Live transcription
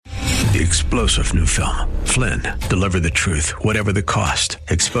The explosive new film, Flynn, deliver the truth, whatever the cost,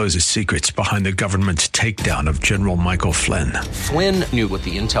 exposes secrets behind the government's takedown of General Michael Flynn. Flynn knew what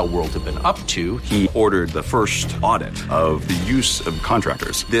the intel world had been up to. He ordered the first audit of the use of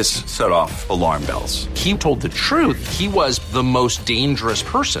contractors. This set off alarm bells. He told the truth. He was the most dangerous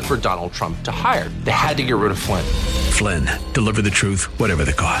person for Donald Trump to hire. They had to get rid of Flynn. Flynn, deliver the truth, whatever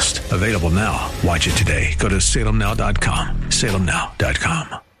the cost. Available now. Watch it today. Go to salemnow.com.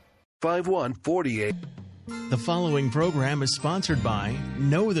 salemnow.com. 5148. The following program is sponsored by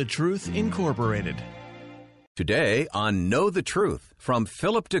Know the Truth Incorporated. Today on Know the Truth from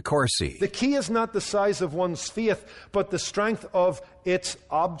Philip DeCourcy. The key is not the size of one's faith, but the strength of its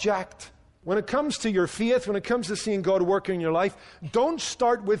object. When it comes to your faith, when it comes to seeing God work in your life, don't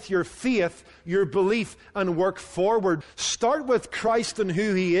start with your faith, your belief, and work forward. Start with Christ and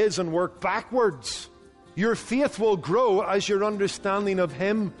who He is and work backwards. Your faith will grow as your understanding of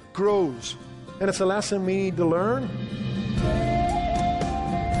Him grows. And it's a lesson we need to learn.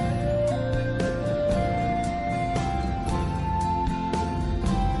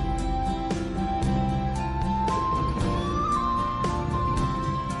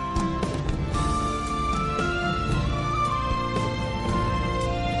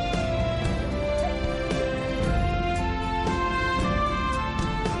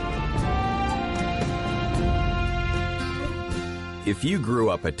 If you grew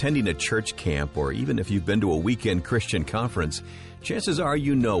up attending a church camp, or even if you've been to a weekend Christian conference, chances are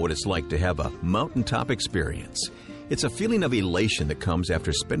you know what it's like to have a mountaintop experience. It's a feeling of elation that comes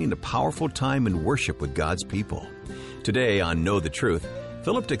after spending a powerful time in worship with God's people. Today on Know the Truth,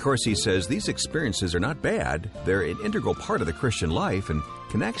 Philip DeCourcy says these experiences are not bad. They're an integral part of the Christian life and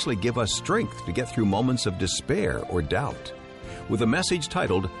can actually give us strength to get through moments of despair or doubt. With a message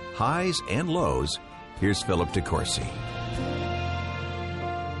titled Highs and Lows, here's Philip DeCourcy.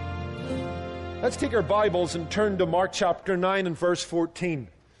 Let's take our Bibles and turn to Mark chapter 9 and verse 14.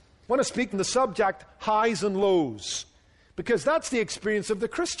 I want to speak on the subject, highs and lows, because that's the experience of the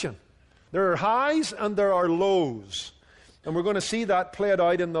Christian. There are highs and there are lows. And we're going to see that played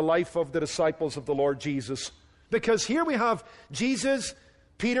out in the life of the disciples of the Lord Jesus. Because here we have Jesus,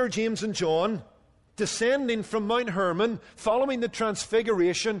 Peter, James, and John descending from Mount Hermon, following the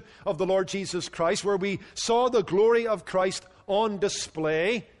transfiguration of the Lord Jesus Christ, where we saw the glory of Christ on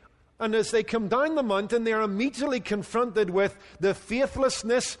display. And as they come down the mountain, they are immediately confronted with the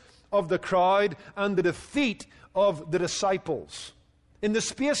faithlessness of the crowd and the defeat of the disciples. In the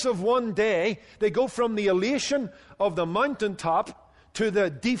space of one day, they go from the elation of the mountaintop to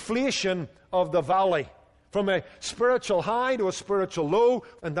the deflation of the valley. From a spiritual high to a spiritual low,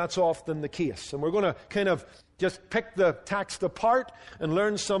 and that's often the case. And we're going to kind of just pick the text apart and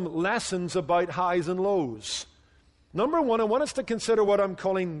learn some lessons about highs and lows. Number one, I want us to consider what I'm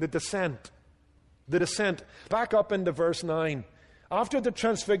calling the descent. The descent. Back up into verse 9. After the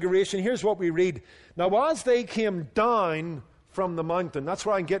transfiguration, here's what we read. Now, as they came down from the mountain, that's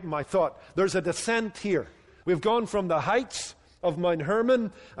where I'm getting my thought. There's a descent here. We've gone from the heights of Mount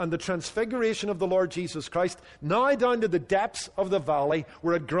Hermon and the transfiguration of the Lord Jesus Christ, now down to the depths of the valley.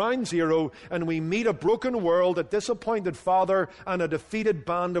 We're at ground zero, and we meet a broken world, a disappointed father, and a defeated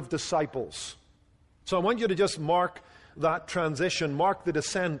band of disciples. So I want you to just mark that transition, mark the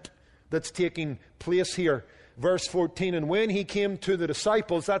descent that's taking place here. Verse 14, and when he came to the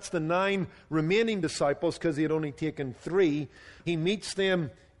disciples, that's the 9 remaining disciples, because he had only taken 3, he meets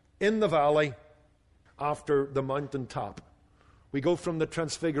them in the valley after the mountaintop. We go from the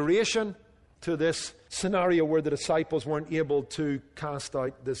transfiguration to this scenario where the disciples weren't able to cast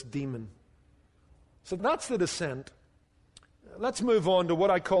out this demon. So that's the descent. Let's move on to what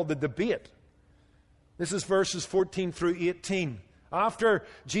I call the debate. This is verses 14 through 18. After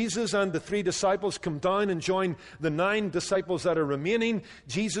Jesus and the 3 disciples come down and join the 9 disciples that are remaining,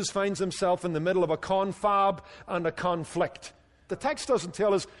 Jesus finds himself in the middle of a confab and a conflict. The text doesn't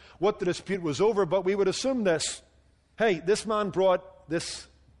tell us what the dispute was over, but we would assume this. Hey, this man brought this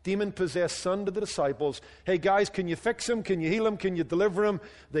demon-possessed son to the disciples. Hey, guys, can you fix him? Can you heal him? Can you deliver him?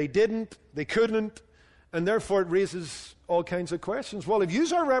 They didn't. They couldn't. And therefore it raises all kinds of questions. Well, if you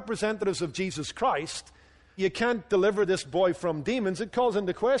are representatives of Jesus Christ, you can't deliver this boy from demons. It calls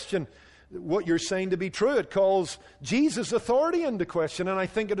into question what you're saying to be true. It calls Jesus' authority into question. And I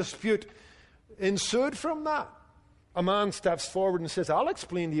think a dispute ensued from that. A man steps forward and says, I'll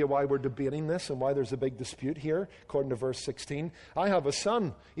explain to you why we're debating this and why there's a big dispute here, according to verse 16. I have a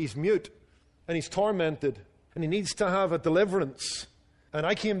son. He's mute and he's tormented and he needs to have a deliverance. And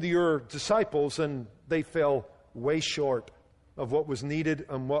I came to your disciples and they fell way short of what was needed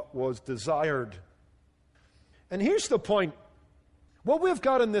and what was desired. And here's the point. What we've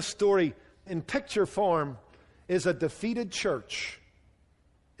got in this story in picture form is a defeated church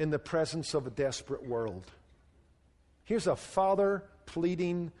in the presence of a desperate world. Here's a father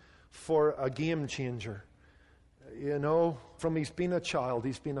pleading for a game changer. You know, from he's been a child,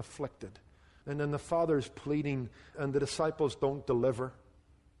 he's been afflicted. And then the father's pleading, and the disciples don't deliver.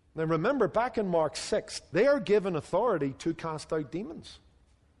 Now remember, back in Mark 6, they are given authority to cast out demons.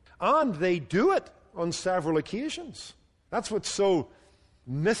 And they do it on several occasions. That's what's so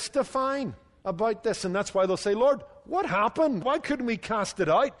mystifying about this. And that's why they'll say, Lord, what happened? Why couldn't we cast it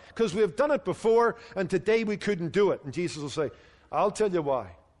out? Because we've done it before, and today we couldn't do it. And Jesus will say, I'll tell you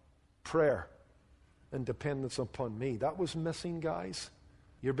why. Prayer and dependence upon me. That was missing, guys.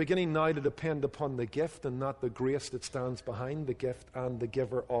 You're beginning now to depend upon the gift and not the grace that stands behind the gift and the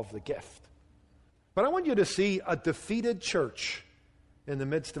giver of the gift. But I want you to see a defeated church in the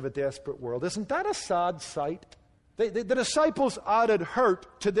midst of a desperate world. Isn't that a sad sight? The disciples added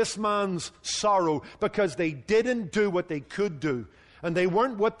hurt to this man's sorrow because they didn't do what they could do, and they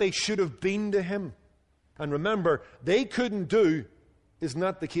weren't what they should have been to him. And remember, they couldn't do is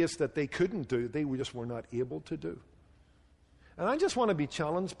not the case that they couldn't do. They just were not able to do. And I just want to be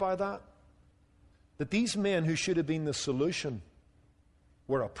challenged by that. That these men who should have been the solution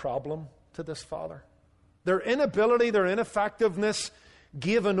were a problem to this father. Their inability, their ineffectiveness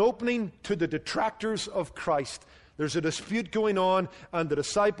gave an opening to the detractors of Christ. There's a dispute going on, and the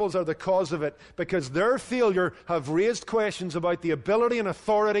disciples are the cause of it because their failure have raised questions about the ability and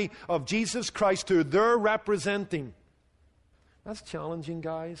authority of Jesus Christ who they're representing. That's challenging,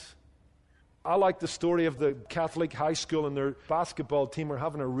 guys. I like the story of the Catholic high school and their basketball team were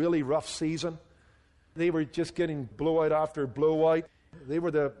having a really rough season. They were just getting blowout after blowout. They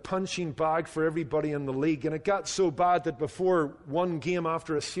were the punching bag for everybody in the league. And it got so bad that before one game,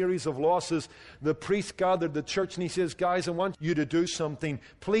 after a series of losses, the priest gathered the church and he says, guys, I want you to do something.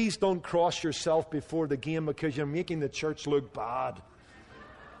 Please don't cross yourself before the game because you're making the church look bad.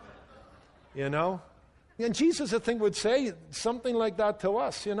 You know? And Jesus, I think, would say something like that to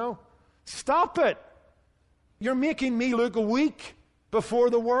us, you know. Stop it. You're making me look weak before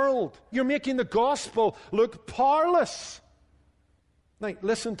the world. You're making the gospel look powerless. Now,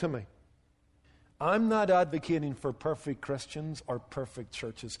 listen to me. I'm not advocating for perfect Christians or perfect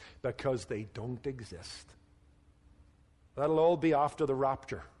churches because they don't exist. That'll all be after the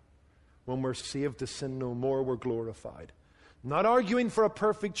rapture. When we're saved to sin no more, we're glorified. Not arguing for a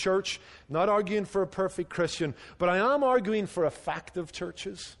perfect church, not arguing for a perfect Christian, but I am arguing for effective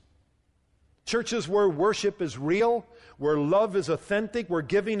churches. Churches where worship is real, where love is authentic, where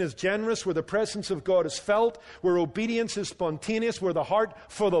giving is generous, where the presence of God is felt, where obedience is spontaneous, where the heart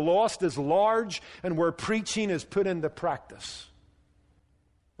for the lost is large, and where preaching is put into practice.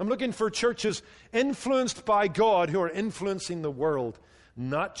 I'm looking for churches influenced by God who are influencing the world,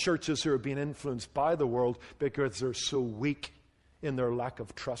 not churches who are being influenced by the world because they're so weak in their lack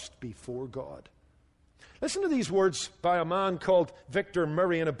of trust before God. Listen to these words by a man called Victor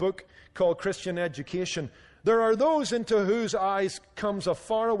Murray in a book called Christian Education. There are those into whose eyes comes a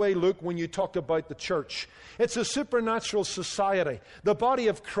faraway look when you talk about the church. It's a supernatural society, the body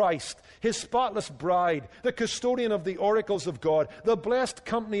of Christ, His spotless bride, the custodian of the oracles of God, the blessed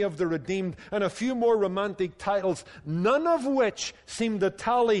company of the redeemed, and a few more romantic titles, none of which seem to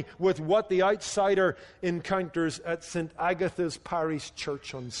tally with what the outsider encounters at St. Agatha's Parish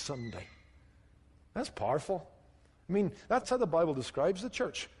Church on Sunday. That's powerful. I mean, that's how the Bible describes the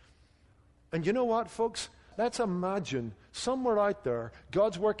church. And you know what, folks? Let's imagine somewhere out there,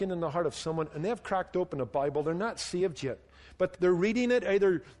 God's working in the heart of someone, and they've cracked open a Bible. They're not saved yet, but they're reading it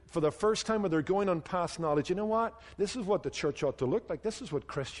either for the first time or they're going on past knowledge. You know what? This is what the church ought to look like. This is what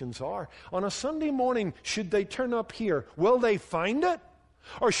Christians are. On a Sunday morning, should they turn up here, will they find it?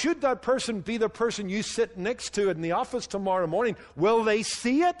 Or should that person be the person you sit next to in the office tomorrow morning? Will they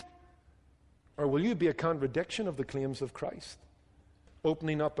see it? Or will you be a contradiction of the claims of Christ,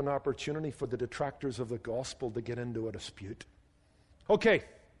 opening up an opportunity for the detractors of the gospel to get into a dispute? Okay,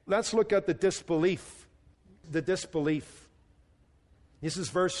 let's look at the disbelief. The disbelief. This is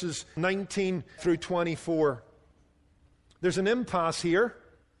verses 19 through 24. There's an impasse here.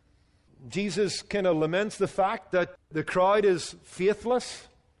 Jesus kind of laments the fact that the crowd is faithless.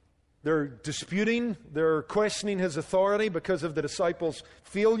 They're disputing, they're questioning His authority because of the disciples'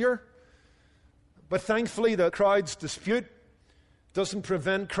 failure. But thankfully, the crowd's dispute doesn't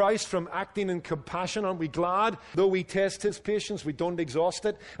prevent Christ from acting in compassion. Aren't we glad? Though we test His patience, we don't exhaust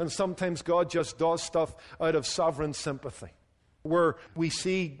it. And sometimes God just does stuff out of sovereign sympathy, where we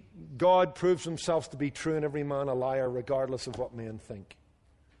see God proves Himself to be true and every man a liar, regardless of what men think.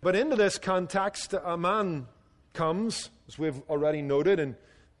 But into this context, a man comes, as we've already noted, and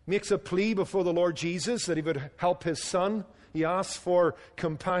makes a plea before the Lord Jesus that he would help his son. He asks for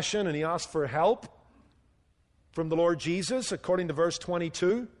compassion and he asks for help from the Lord Jesus, according to verse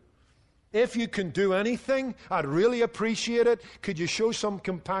 22. If you can do anything, I'd really appreciate it. Could you show some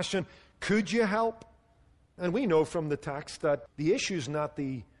compassion? Could you help? And we know from the text that the issue is not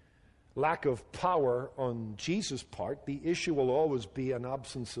the lack of power on Jesus' part. The issue will always be an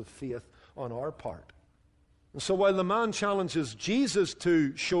absence of faith on our part. And so while the man challenges Jesus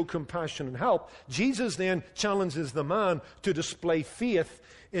to show compassion and help, Jesus then challenges the man to display faith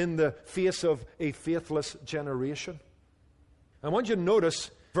in the face of a faithless generation. I want you to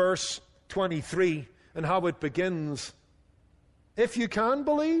notice verse 23 and how it begins. If you can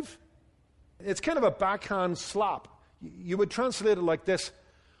believe, it's kind of a backhand slap. You would translate it like this,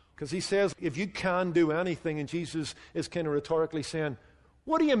 because he says, if you can do anything, and Jesus is kind of rhetorically saying,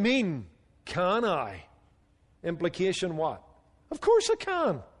 what do you mean, can I? Implication what? Of course I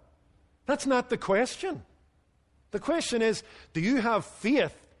can. That's not the question. The question is, do you have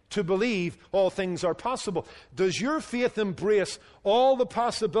faith to believe all things are possible? Does your faith embrace all the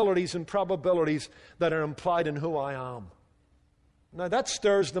possibilities and probabilities that are implied in who I am? Now that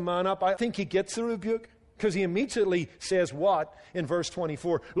stirs the man up. I think he gets the rebuke, because he immediately says what in verse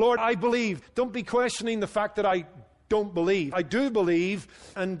 24? Lord, I believe. Don't be questioning the fact that I don't believe. I do believe,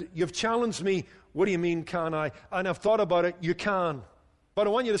 and you've challenged me. What do you mean, can I? And I've thought about it. You can. But I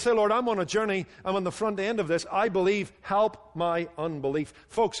want you to say, Lord, I'm on a journey. I'm on the front end of this. I believe. Help my unbelief.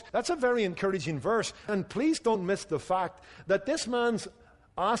 Folks, that's a very encouraging verse. And please don't miss the fact that this man's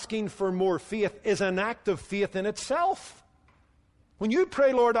asking for more faith is an act of faith in itself. When you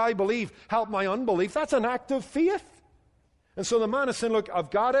pray, Lord, I believe, help my unbelief, that's an act of faith. And so the man is saying, look,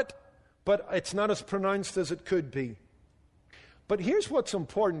 I've got it, but it's not as pronounced as it could be. But here's what's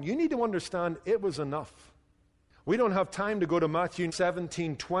important. You need to understand it was enough. We don't have time to go to Matthew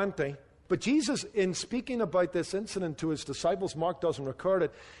 17:20, but Jesus, in speaking about this incident to his disciples, Mark doesn't record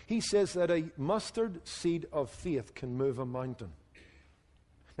it, he says that a mustard seed of faith can move a mountain.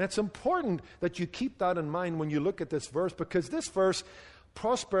 Now, it's important that you keep that in mind when you look at this verse, because this verse,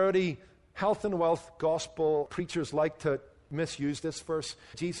 prosperity, health and wealth, gospel preachers like to misuse this verse.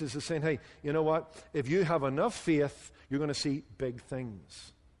 Jesus is saying, hey, you know what? If you have enough faith, you're going to see big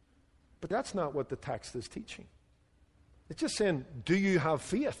things. But that's not what the text is teaching. It's just saying, do you have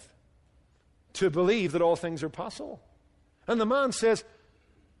faith to believe that all things are possible? And the man says,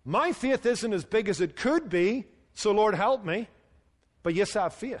 my faith isn't as big as it could be, so Lord help me. But yes, I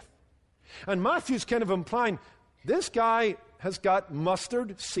have faith. And Matthew's kind of implying, this guy has got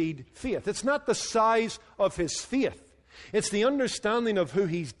mustard seed faith. It's not the size of his faith. It's the understanding of who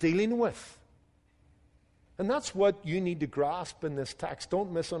he's dealing with. And that's what you need to grasp in this text.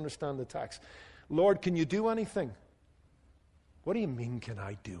 Don't misunderstand the text. Lord, can you do anything? What do you mean, can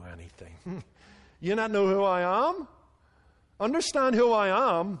I do anything? You not know who I am? Understand who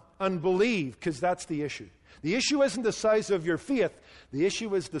I am and believe, because that's the issue. The issue isn't the size of your faith. The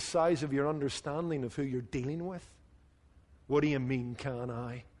issue is the size of your understanding of who you're dealing with. What do you mean, can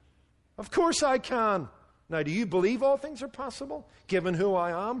I? Of course I can. Now, do you believe all things are possible, given who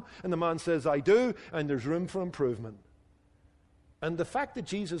I am? And the man says, I do, and there's room for improvement. And the fact that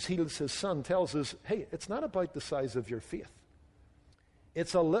Jesus heals his son tells us, hey, it's not about the size of your faith.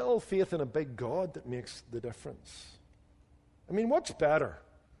 It's a little faith in a big God that makes the difference. I mean, what's better?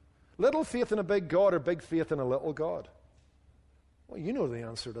 Little faith in a big God or big faith in a little God? Well, you know the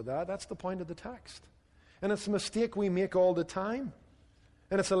answer to that. That's the point of the text. And it's a mistake we make all the time.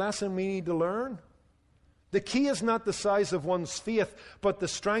 And it's a lesson we need to learn. The key is not the size of one's faith, but the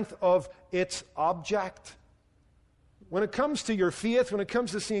strength of its object. When it comes to your faith, when it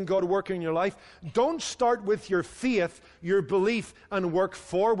comes to seeing God work in your life, don't start with your faith, your belief, and work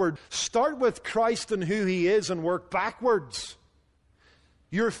forward. Start with Christ and who He is and work backwards.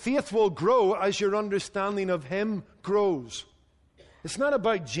 Your faith will grow as your understanding of Him grows. It's not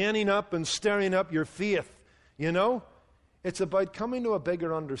about ginning up and stirring up your faith, you know. It's about coming to a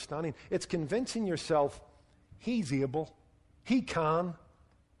bigger understanding. It's convincing yourself He's able, He can.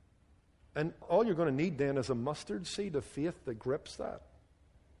 And all you're going to need then is a mustard seed of faith that grips that.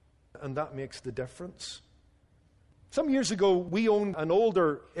 And that makes the difference. Some years ago, we owned an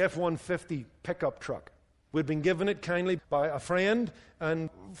older F-150 pickup truck. We'd been given it kindly by a friend, and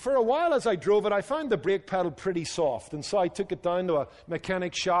for a while as I drove it, I found the brake pedal pretty soft, and so I took it down to a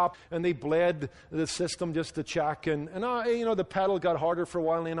mechanic shop, and they bled the system just to check, and the pedal got harder for a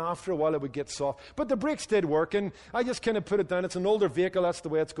while, and after a while it would get soft. But the brakes did work, and I just kind of put it down. It's an older vehicle, that's the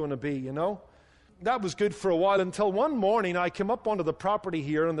way it's going to be, you know. That was good for a while, until one morning I came up onto the property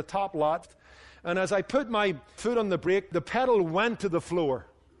here on the top lot, And as I put my foot on the brake, the pedal went to the floor.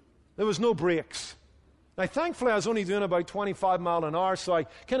 There was no brakes. Now, thankfully, I was only doing about 25 miles an hour, so I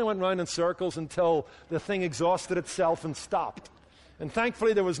kind of went round in circles until the thing exhausted itself and stopped. And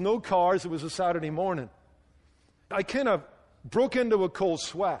thankfully, there was no cars. It was a Saturday morning. I kind of broke into a cold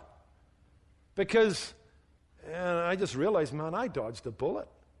sweat because I just realized, man, I dodged a bullet.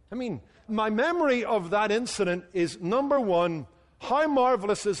 I mean, my memory of that incident is, number one, how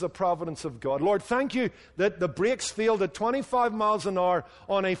marvelous is the providence of God. Lord, thank you that the brakes failed at 25 miles an hour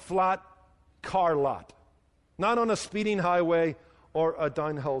on a flat car lot, not on a speeding highway or a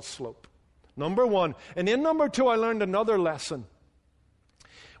downhill slope. Number one. And in number two, I learned another lesson.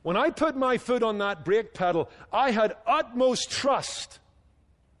 When I put my foot on that brake pedal, I had utmost trust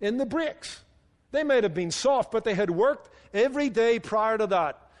in the brakes. They might have been soft, but they had worked every day prior to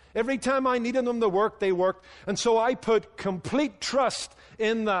that. Every time I needed them to work, they worked. And so I put complete trust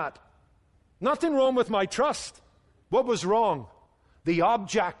in that. Nothing wrong with my trust. What was wrong? The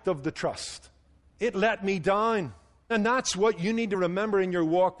object of the trust. It let me down. And that's what you need to remember in your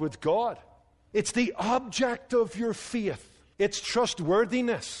walk with God. It's the object of your faith. It's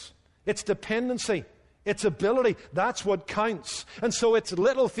trustworthiness. It's dependency. It's ability. That's what counts. And so it's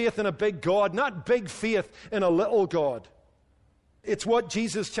little faith in a big God, not big faith in a little God. It's what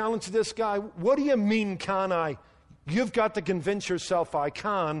Jesus challenged this guy. What do you mean, can I? You've got to convince yourself I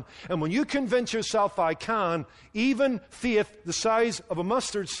can. And when you convince yourself I can, even faith the size of a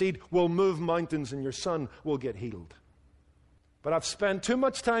mustard seed will move mountains and your son will get healed. But I've spent too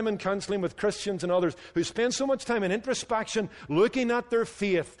much time in counseling with Christians and others who spend so much time in introspection, looking at their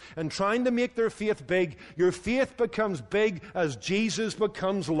faith and trying to make their faith big. Your faith becomes big as Jesus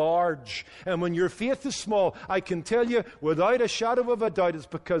becomes large. And when your faith is small, I can tell you without a shadow of a doubt, it's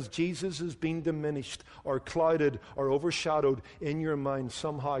because Jesus has been diminished or clouded or overshadowed in your mind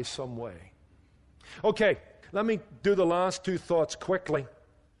somehow, some way. Okay, let me do the last two thoughts quickly.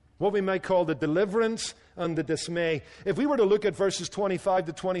 What we might call the deliverance and the dismay. If we were to look at verses 25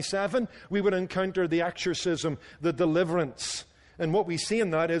 to 27, we would encounter the exorcism, the deliverance. And what we see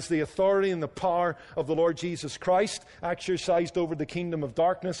in that is the authority and the power of the Lord Jesus Christ exercised over the kingdom of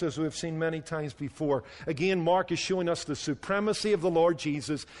darkness, as we've seen many times before. Again, Mark is showing us the supremacy of the Lord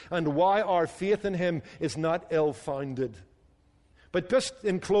Jesus and why our faith in Him is not ill-founded. But just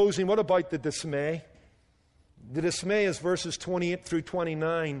in closing, what about the dismay? The dismay is verses 28 through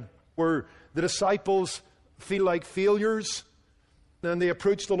 29, where the disciples feel like failures, and they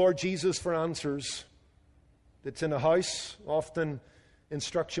approach the Lord Jesus for answers. It's in a house. Often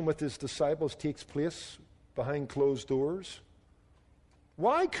instruction with His disciples takes place behind closed doors.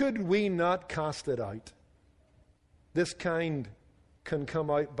 Why could we not cast it out? This kind can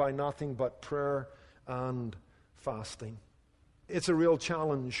come out by nothing but prayer and fasting. It's a real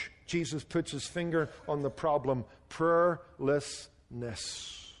challenge. Jesus puts His finger on the problem.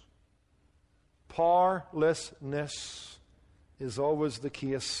 Prayerlessness. Powerlessness is always the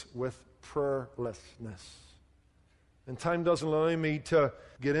case with prayerlessness. And time doesn't allow me to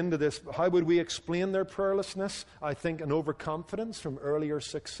get into this. How would we explain their prayerlessness? I think an overconfidence from earlier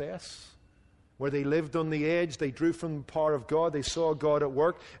success. Where they lived on the edge, they drew from the power of God, they saw God at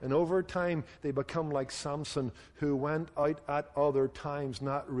work, and over time they become like Samson, who went out at other times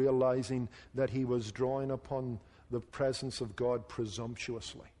not realizing that he was drawing upon the presence of God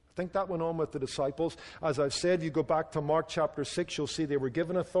presumptuously. I think that went on with the disciples. As I've said, you go back to Mark chapter 6, you'll see they were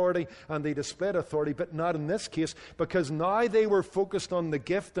given authority and they displayed authority, but not in this case, because now they were focused on the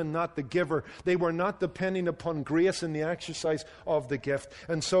gift and not the giver. They were not depending upon grace in the exercise of the gift.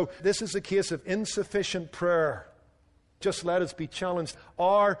 And so this is a case of insufficient prayer. Just let us be challenged.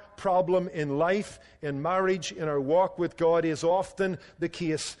 Our problem in life, in marriage, in our walk with God is often the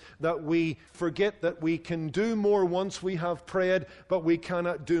case that we forget that we can do more once we have prayed, but we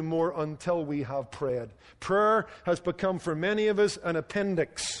cannot do more until we have prayed. Prayer has become for many of us an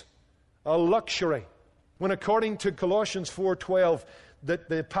appendix, a luxury. When according to Colossians 4:12, that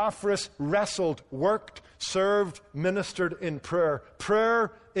the Epaphras wrestled, worked, served, ministered in prayer.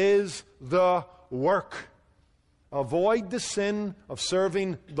 Prayer is the work. Avoid the sin of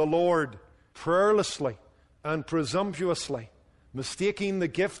serving the Lord prayerlessly and presumptuously, mistaking the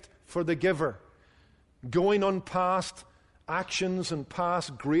gift for the giver, going on past actions and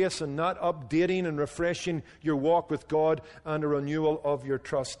past grace and not updating and refreshing your walk with God and a renewal of your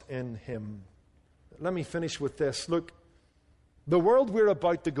trust in Him. Let me finish with this. Look, the world we're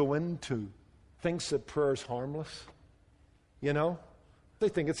about to go into thinks that prayer is harmless. You know? They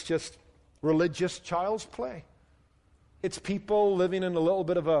think it's just religious child's play. It's people living in a little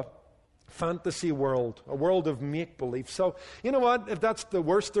bit of a fantasy world, a world of make-believe. So, you know what? If that's the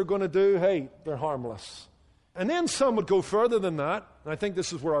worst they're going to do, hey, they're harmless. And then some would go further than that, and I think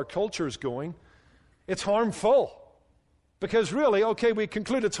this is where our culture is going. It's harmful. Because really, okay, we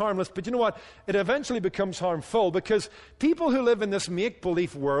conclude it's harmless, but you know what? It eventually becomes harmful because people who live in this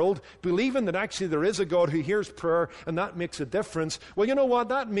make-believe world, believing that actually there is a God who hears prayer and that makes a difference, well, you know what?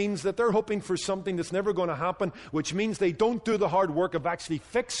 That means that they're hoping for something that's never going to happen, which means they don't do the hard work of actually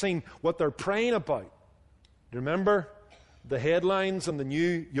fixing what they're praying about. Do you remember the headlines on the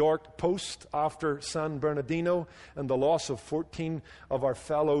New York Post after San Bernardino and the loss of 14 of our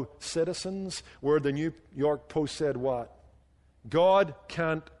fellow citizens, where the New York Post said what? God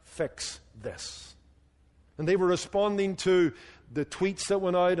can't fix this. And they were responding to the tweets that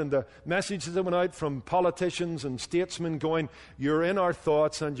went out and the messages that went out from politicians and statesmen going, you're in our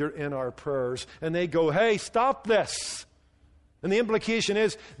thoughts and you're in our prayers. And they go, hey, stop this. And the implication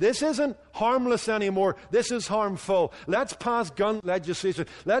is, this isn't harmless anymore. This is harmful. Let's pass gun legislation.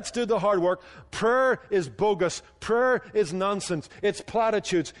 Let's do the hard work. Prayer is bogus. Prayer is nonsense. It's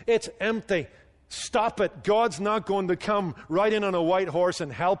platitudes. It's empty. Stop it. God's not going to come right in on a white horse and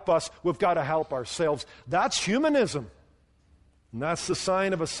help us. We've got to help ourselves. That's humanism. And that's the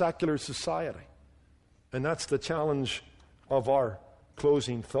sign of a secular society. And that's the challenge of our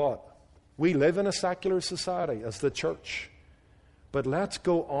closing thought. We live in a secular society as the church. But let's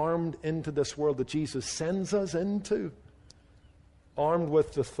go armed into this world that Jesus sends us into. Armed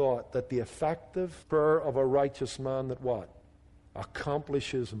with the thought that the effective prayer of a righteous man that what?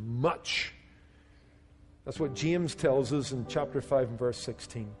 Accomplishes much. That's what James tells us in chapter 5 and verse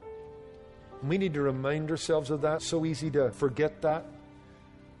 16. We need to remind ourselves of that. So easy to forget that.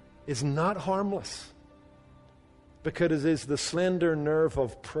 It's not harmless. Because it is the slender nerve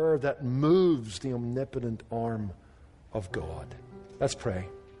of prayer that moves the omnipotent arm of God. Let's pray.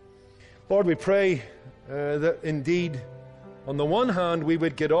 Lord, we pray that indeed, on the one hand, we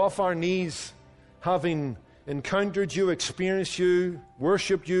would get off our knees, having encountered you, experienced you,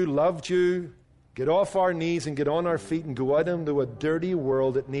 worshipped you, loved you, get off our knees and get on our feet and go out into a dirty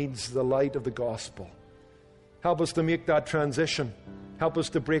world that needs the light of the gospel. Help us to make that transition. Help us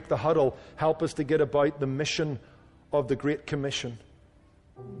to break the huddle. Help us to get about the mission of the Great Commission.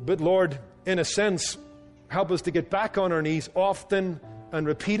 But Lord, in a sense, help us to get back on our knees often and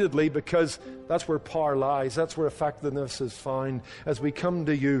repeatedly, because that's where power lies. That's where effectiveness is found. As we come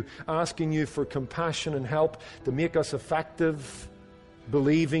to you, asking you for compassion and help to make us effective,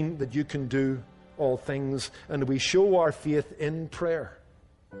 believing that you can do all things, and we show our faith in prayer.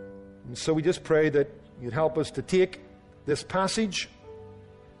 And so we just pray that you'd help us to take this passage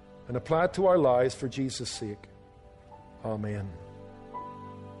and apply it to our lives for Jesus' sake. Amen.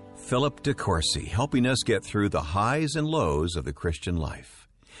 Philip DeCourcy, helping us get through the highs and lows of the Christian life.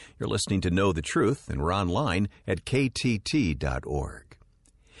 You're listening to Know the Truth, and we're online at ktt.org.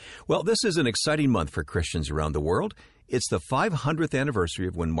 Well, this is an exciting month for Christians around the world. It's the 500th anniversary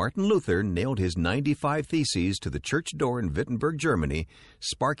of when Martin Luther nailed his 95 Theses to the church door in Wittenberg, Germany,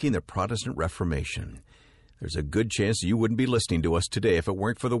 sparking the Protestant Reformation. There's a good chance you wouldn't be listening to us today if it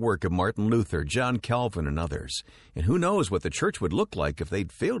weren't for the work of Martin Luther, John Calvin, and others. And who knows what the church would look like if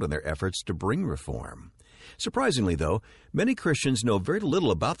they'd failed in their efforts to bring reform. Surprisingly, though, many Christians know very little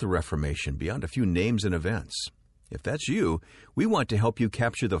about the Reformation beyond a few names and events. If that's you, we want to help you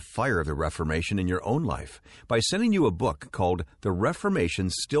capture the fire of the Reformation in your own life by sending you a book called The Reformation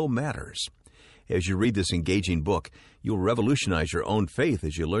Still Matters. As you read this engaging book, you'll revolutionize your own faith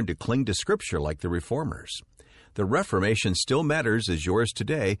as you learn to cling to Scripture like the Reformers. The Reformation Still Matters is yours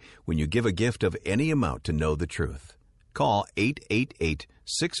today when you give a gift of any amount to Know the Truth. Call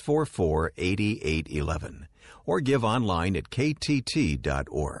 888-644-8811 or give online at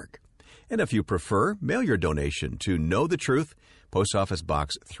ktt.org. And if you prefer, mail your donation to Know the Truth, Post Office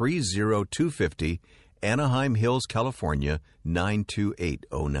Box 30250, Anaheim Hills, California,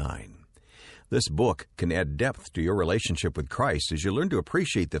 92809. This book can add depth to your relationship with Christ as you learn to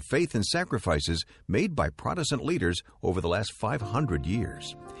appreciate the faith and sacrifices made by Protestant leaders over the last 500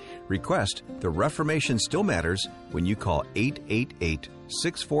 years. Request The Reformation Still Matters when you call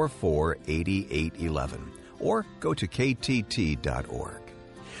 888-644-8811 or go to ktt.org.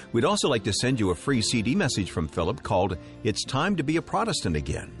 We'd also like to send you a free CD message from Philip called It's Time to Be a Protestant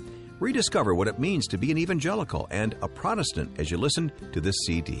Again. Rediscover what it means to be an evangelical and a Protestant as you listen to this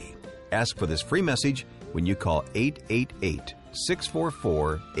CD. Ask for this free message when you call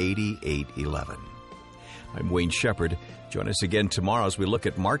 888-644-8811. I'm Wayne Shepherd. Join us again tomorrow as we look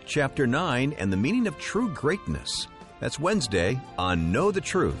at Mark chapter 9 and the meaning of true greatness. That's Wednesday on Know the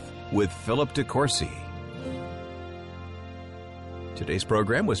Truth with Philip DeCourcy. Today's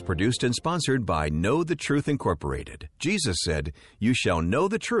program was produced and sponsored by Know the Truth Incorporated. Jesus said, "You shall know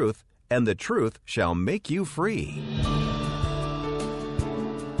the truth, and the truth shall make you free."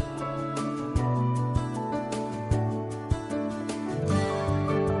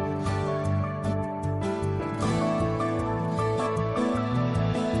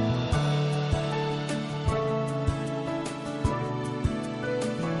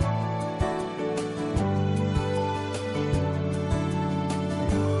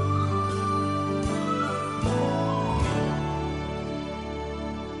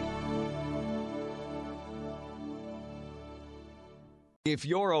 If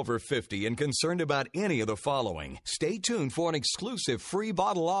you're over 50 and concerned about any of the following, stay tuned for an exclusive free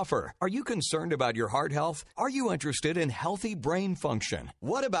bottle offer. Are you concerned about your heart health? Are you interested in healthy brain function?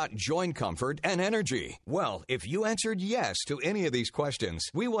 What about joint comfort and energy? Well, if you answered yes to any of these questions,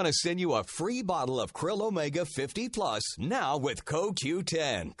 we want to send you a free bottle of Krill Omega 50 Plus now with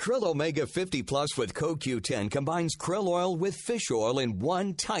CoQ10. Krill Omega 50 Plus with CoQ10 combines krill oil with fish oil in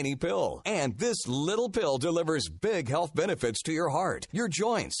one tiny pill. And this little pill delivers big health benefits to your heart, your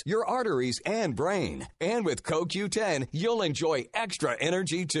joints, your arteries, and brain. And with CoQ10, you'll enjoy extra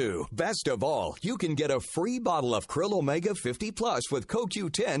energy too. Best of all, you can get a free bottle of Krill Omega 50 Plus with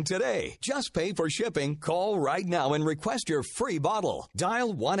CoQ10 today. Just pay for shipping. Call right now and request your free bottle.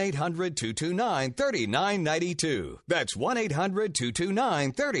 Dial 1-800-229-3992. That's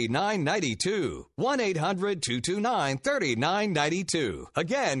 1-800-229-3992. 1-800-229-3992.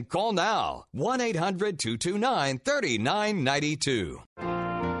 Again, call now. 1-800-229-3992.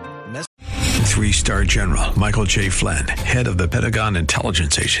 3-star General Michael J. Flynn, head of the Pentagon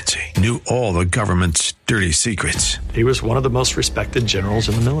Intelligence Agency, knew all the government's dirty secrets. He was one of the most respected generals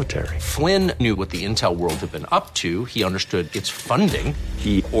in the military. Flynn knew what the intel world had been up to. He understood its funding.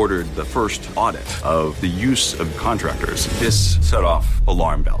 He ordered the first audit of the use of contractors. This set off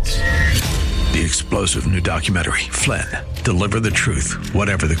alarm bells. The explosive new documentary, Flynn, Deliver the Truth,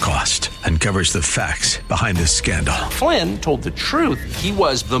 Whatever the Cost, uncovers the facts behind this scandal. Flynn told the truth. He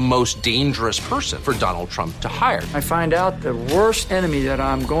was the most dangerous person for Donald Trump to hire. I find out the worst enemy that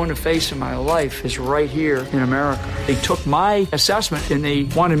I'm going to face in my life is right here in America. They took my assessment and they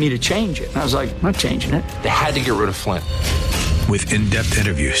wanted me to change it. And I was like, I'm not changing it. They had to get rid of Flynn. With in-depth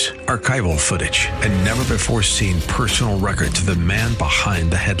interviews, archival footage, and never-before-seen personal records of the man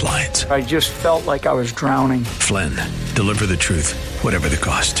behind the headlines. I just felt like I was drowning. Flynn, Deliver the Truth, Whatever the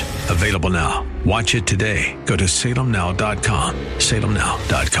Cost. Available now. Watch it today. Go to salemnow.com.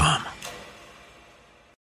 salemnow.com.